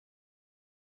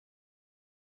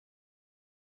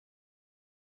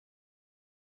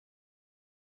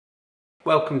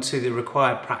Welcome to the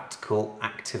required practical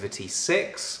activity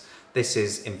 6. This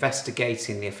is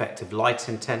investigating the effect of light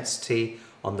intensity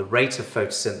on the rate of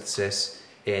photosynthesis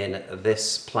in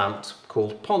this plant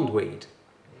called pondweed.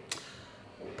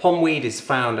 Pondweed is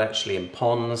found actually in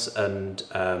ponds and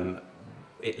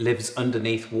it lives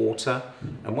underneath water,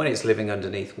 and when it's living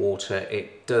underneath water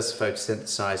it does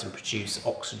photosynthesize and produce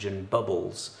oxygen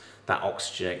bubbles that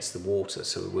oxygenates the water.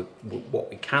 So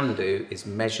what we can do is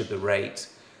measure the rate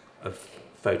of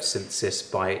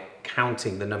photosynthesis by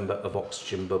counting the number of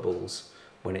oxygen bubbles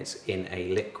when it's in a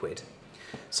liquid.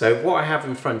 So what I have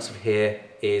in front of here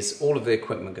is all of the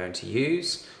equipment I'm going to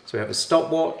use. So we have a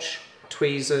stopwatch,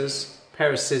 tweezers, a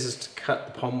pair of scissors to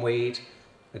cut the pondweed,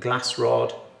 a glass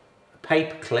rod, a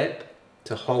paper clip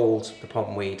to hold the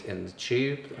pondweed in the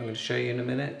tube that I'm going to show you in a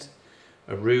minute,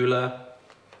 a ruler,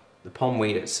 the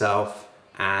pondweed itself,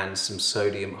 and some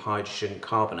sodium hydrogen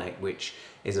carbonate, which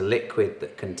is a liquid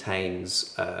that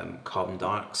contains carbon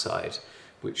dioxide,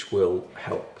 which will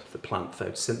help the plant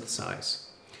photosynthesize.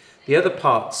 The other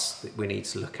parts that we need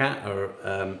to look at are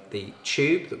the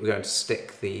tube that we're going to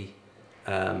stick the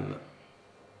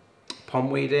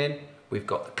pondweed in. We've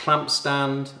got the clamp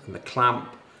stand and the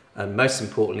clamp, and most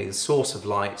importantly the source of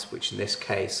light, which in this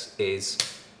case is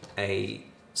a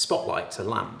spotlight, a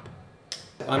lamp.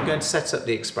 I'm going to set up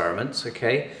the experiment,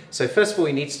 okay? So first of all,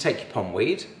 you need to take your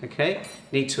pondweed, okay?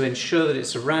 You need to ensure that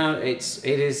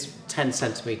it is 10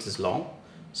 centimeters long.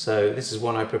 So this is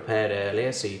one I prepared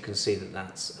earlier, so you can see that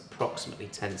that's approximately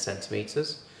 10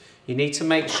 centimeters. You need to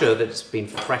make sure that it's been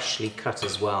freshly cut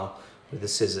as well with the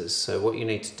scissors. So what you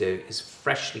need to do is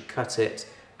freshly cut it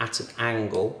at an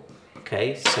angle,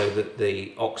 okay? So that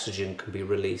the oxygen can be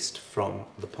released from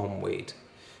the pondweed.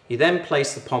 You then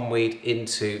place the pondweed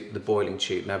into the boiling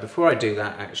tube. Now before I do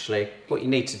that, actually, what you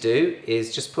need to do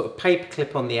is just put a paper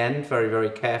clip on the end very, very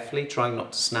carefully, trying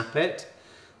not to snap it.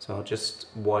 So I'll just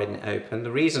widen it open.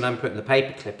 The reason I'm putting the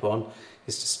paper clip on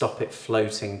is to stop it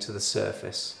floating to the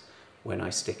surface when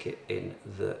I stick it in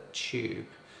the tube.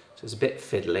 So it's a bit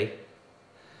fiddly,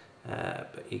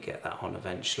 but you get that on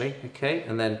eventually, okay?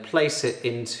 And then place it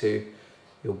into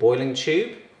your boiling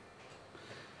tube.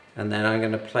 And then I'm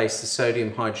going to place the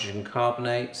sodium hydrogen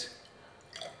carbonate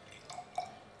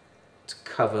to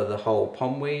cover the whole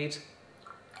pondweed.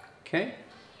 Okay,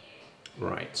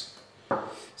 right.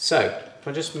 So if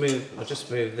I'll just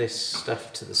move this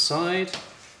stuff to the side.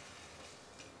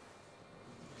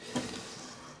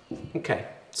 Okay,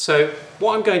 so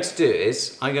what I'm going to do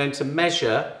is I'm going to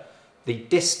measure the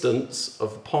distance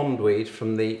of the pondweed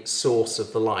from the source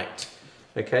of the light.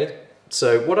 Okay.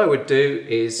 So what I would do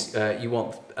is you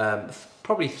want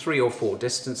probably 3 or 4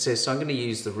 distances. So I'm going to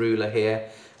use the ruler here,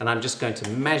 and I'm just going to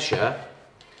measure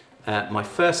my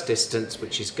first distance,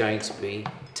 which is going to be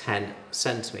 10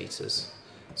 centimeters.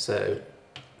 So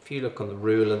if you look on the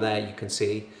ruler there, you can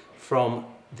see from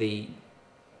the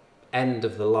end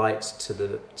of the light to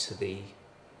the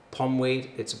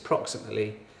pondweed, it's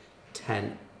approximately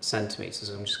 10 centimeters.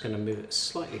 I'm just going to move it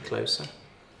slightly closer.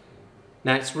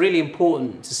 Now it's really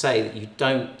important to say that you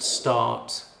don't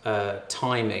start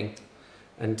timing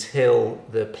until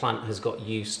the plant has got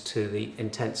used to the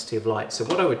intensity of light. So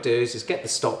what I would do is just get the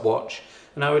stopwatch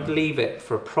and I would leave it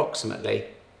for approximately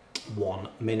 1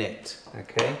 minute,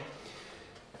 okay?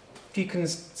 If you can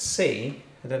see,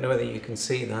 I don't know whether you can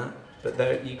see that, but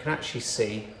there you can actually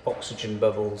see oxygen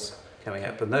bubbles coming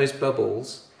up, and those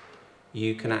bubbles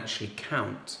you can actually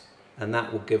count, and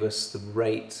that will give us the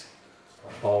rate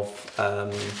of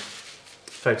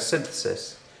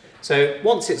photosynthesis. So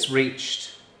once it's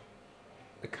reached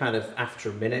kind of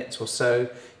after a minute or so,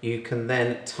 you can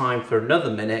then time for another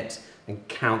minute and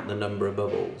count the number of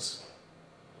bubbles.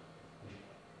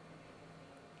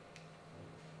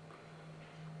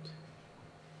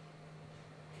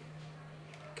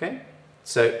 Okay,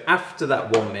 so after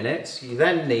that 1 minute, you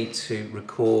then need to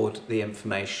record the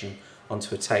information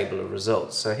onto a table of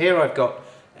results. So here I've got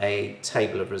a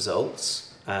table of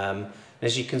results.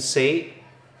 As you can see,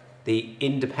 the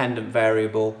independent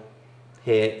variable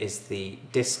here is the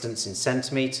distance in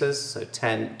centimeters, so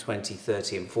 10, 20,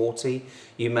 30 and 40.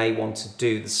 You may want to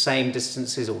do the same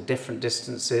distances or different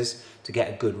distances to get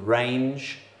a good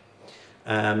range.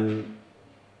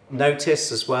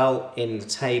 Notice as well in the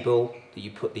table that you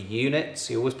put the units.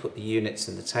 You always put the units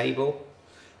in the table.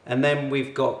 And then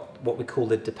we've got what we call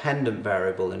the dependent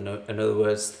variable, in other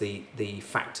words, the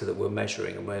factor that we're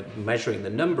measuring. And we're measuring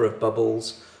the number of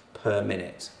bubbles per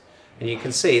minute. And you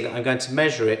can see that I'm going to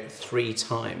measure it 3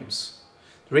 times.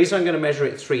 The reason I'm going to measure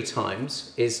it 3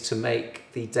 times is to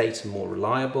make the data more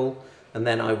reliable, and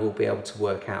then I will be able to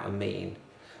work out a mean.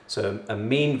 So a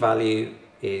mean value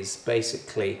is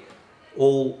basically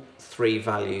all three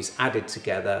values added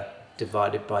together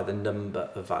divided by the number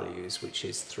of values, which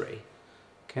is 3.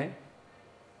 Okay?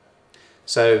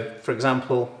 So, for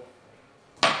example,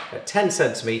 at 10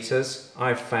 centimetres,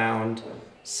 I've found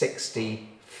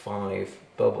 65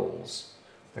 bubbles.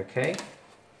 Okay?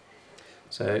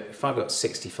 So if I've got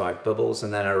 65 bubbles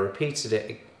and then I repeated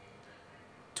it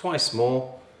twice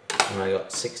more, and I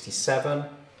got 67,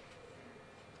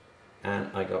 and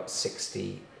I got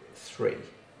 63.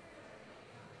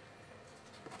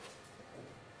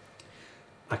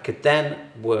 I could then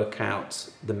work out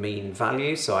the mean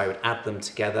value, so I would add them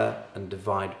together and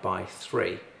divide by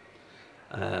 3.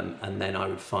 And then I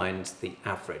would find the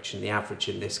average, and the average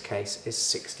in this case is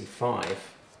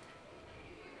 65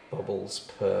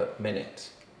 bubbles per minute.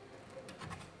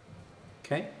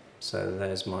 Okay, so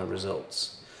there's my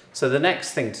results. So the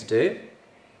next thing to do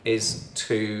is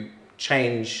to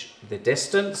change the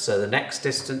distance. So the next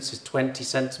distance is 20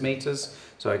 centimetres.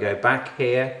 So I go back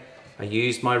here, I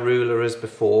use my ruler as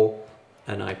before,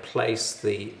 and I place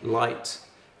the light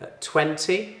at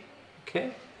 20.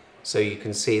 Okay, so you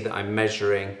can see that I'm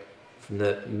measuring from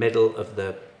the middle of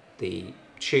the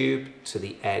tube to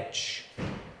the edge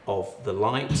of the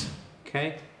light.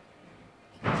 Okay,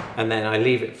 and then I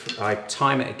leave it. I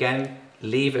time it again,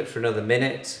 leave it for another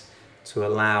minute to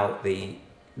allow the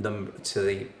number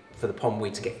for the pond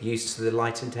weed to get used to the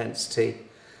light intensity,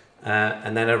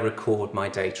 and then I record my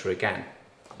data again.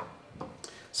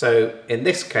 So in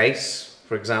this case,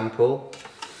 for example,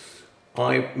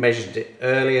 I measured it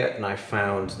earlier and I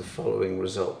found the following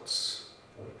results.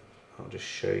 I'll just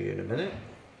show you in a minute.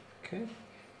 Okay.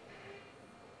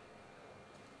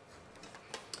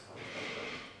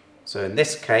 So in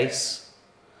this case,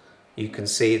 you can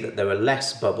see that there are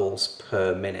less bubbles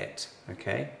per minute.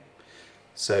 Okay.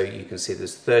 So you can see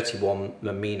there's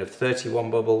a mean of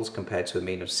 31 bubbles compared to a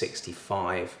mean of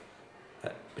 65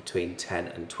 between 10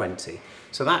 and 20.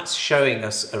 So that's showing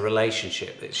us a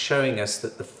relationship. It's showing us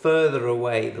that the further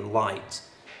away the light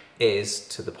is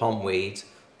to the pondweed,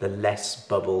 the less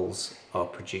bubbles are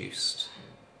produced.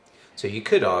 So you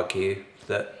could argue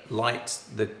that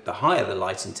the higher the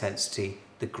light intensity,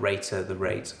 the greater the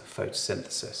rate of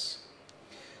photosynthesis.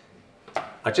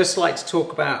 I'd just like to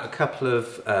talk about a couple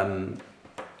of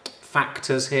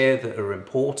factors here that are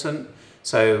important.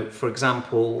 So, for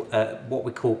example, what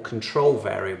we call control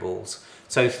variables.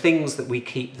 So things that we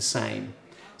keep the same.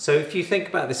 So if you think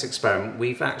about this experiment,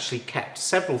 we've actually kept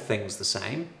several things the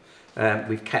same.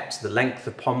 We've kept the length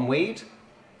of pondweed.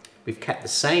 We've kept the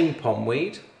same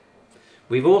pondweed.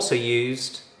 We've also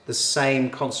used the same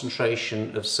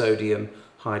concentration of sodium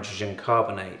hydrogen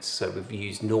carbonate. So we've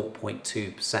used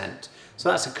 0.2%. So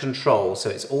that's a control.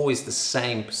 So it's always the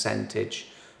same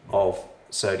percentage of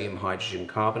sodium hydrogen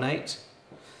carbonate.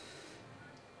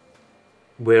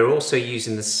 We're also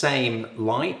using the same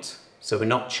light, so we're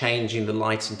not changing the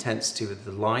light intensity with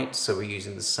the light, so we're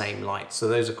using the same light. So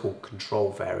those are called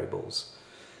control variables.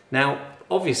 Now,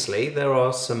 obviously, there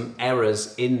are some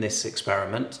errors in this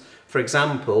experiment. For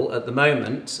example, at the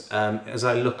moment, as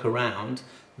I look around,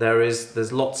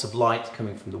 there's lots of light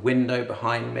coming from the window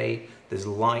behind me. There's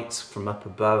light from up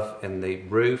above in the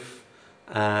roof,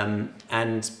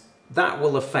 and that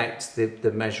will affect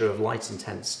the measure of light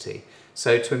intensity.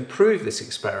 So to improve this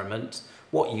experiment,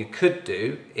 what you could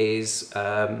do is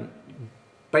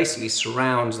basically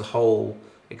surround the whole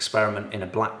experiment in a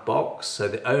black box, so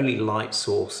the only light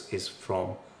source is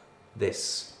from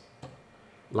this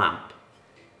lamp.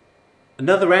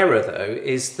 Another error though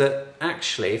is that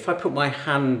actually if I put my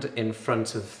hand in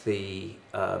front of the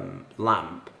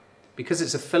lamp, because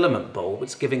it's a filament bulb,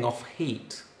 it's giving off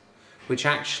heat, which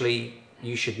actually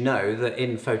you should know that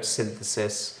in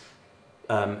photosynthesis,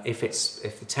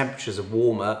 if the temperatures are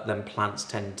warmer, then plants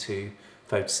tend to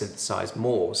photosynthesize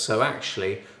more. So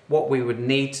actually what we would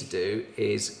need to do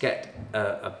is get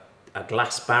a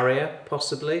glass barrier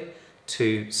possibly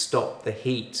to stop the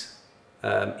heat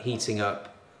heating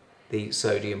up the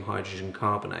sodium hydrogen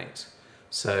carbonate.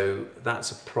 So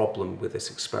that's a problem with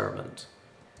this experiment.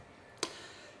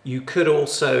 You could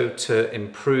also, to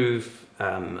improve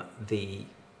the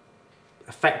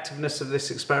effectiveness of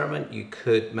this experiment, you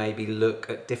could maybe look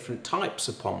at different types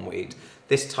of pondweed.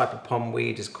 This type of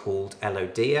pondweed is called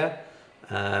Elodea.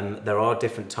 There are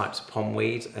different types of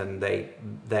pondweed and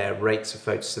their rates of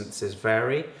photosynthesis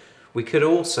vary. We could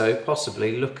also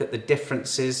possibly look at the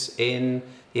differences in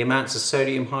the amounts of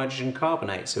sodium hydrogen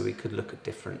carbonate. So we could look at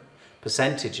different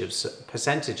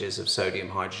percentages of sodium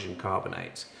hydrogen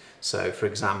carbonate. So for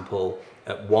example,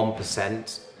 at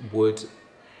 1% would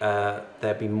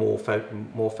there be more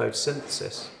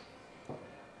photosynthesis.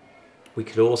 We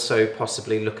could also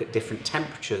possibly look at different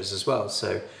temperatures as well,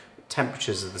 so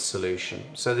temperatures of the solution.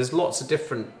 So there's lots of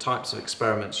different types of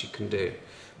experiments you can do.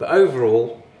 But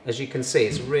overall, as you can see,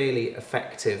 it's a really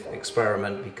effective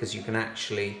experiment because you can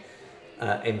actually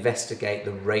investigate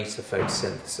the rate of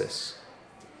photosynthesis.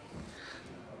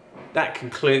 That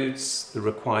concludes the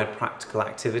required practical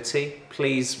activity.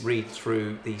 Please read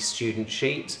through the student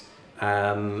sheet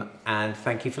and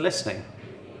thank you for listening.